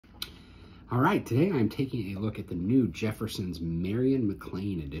All right, today I'm taking a look at the new Jefferson's Marian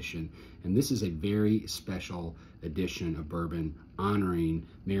McLain edition, and this is a very special edition of bourbon honoring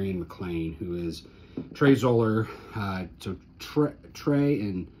Marian McLain, who is Trey Zoeller. So Trey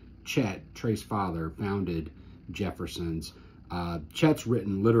and Chet, Trey's father, founded Jefferson's. Chet's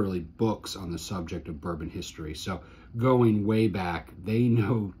written literally books on the subject of bourbon history. So going way back, they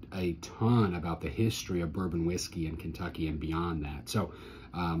know a ton about the history of bourbon whiskey in Kentucky and beyond that. So,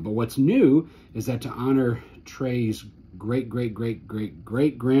 but what's new is that to honor Trey's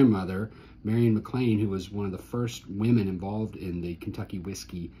great-great-great-great-great-grandmother, Marian McLain, who was one of the first women involved in the Kentucky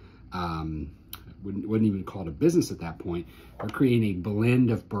whiskey, wouldn't even call it a business at that point, are creating a blend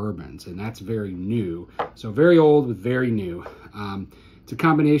of bourbons, and that's very new. So very old with very new. It's a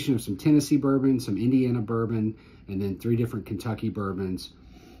combination of some Tennessee bourbon, some Indiana bourbon, and then 3 different Kentucky bourbons,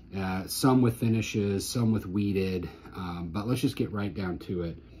 some with finishes, some with wheated, but let's just get right down to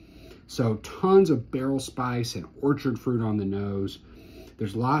it. So tons of barrel spice and orchard fruit on the nose.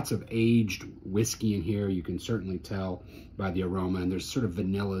 There's lots of aged whiskey in here. You can certainly tell by the aroma, and there's sort of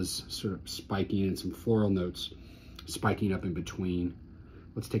vanillas sort of spiking and some floral notes spiking up in between.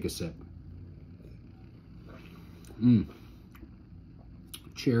 Let's take a sip.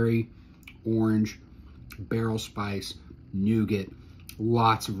 Cherry, orange, barrel spice, nougat,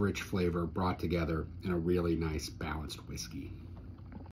 lots of rich flavor brought together in a really nice balanced whiskey.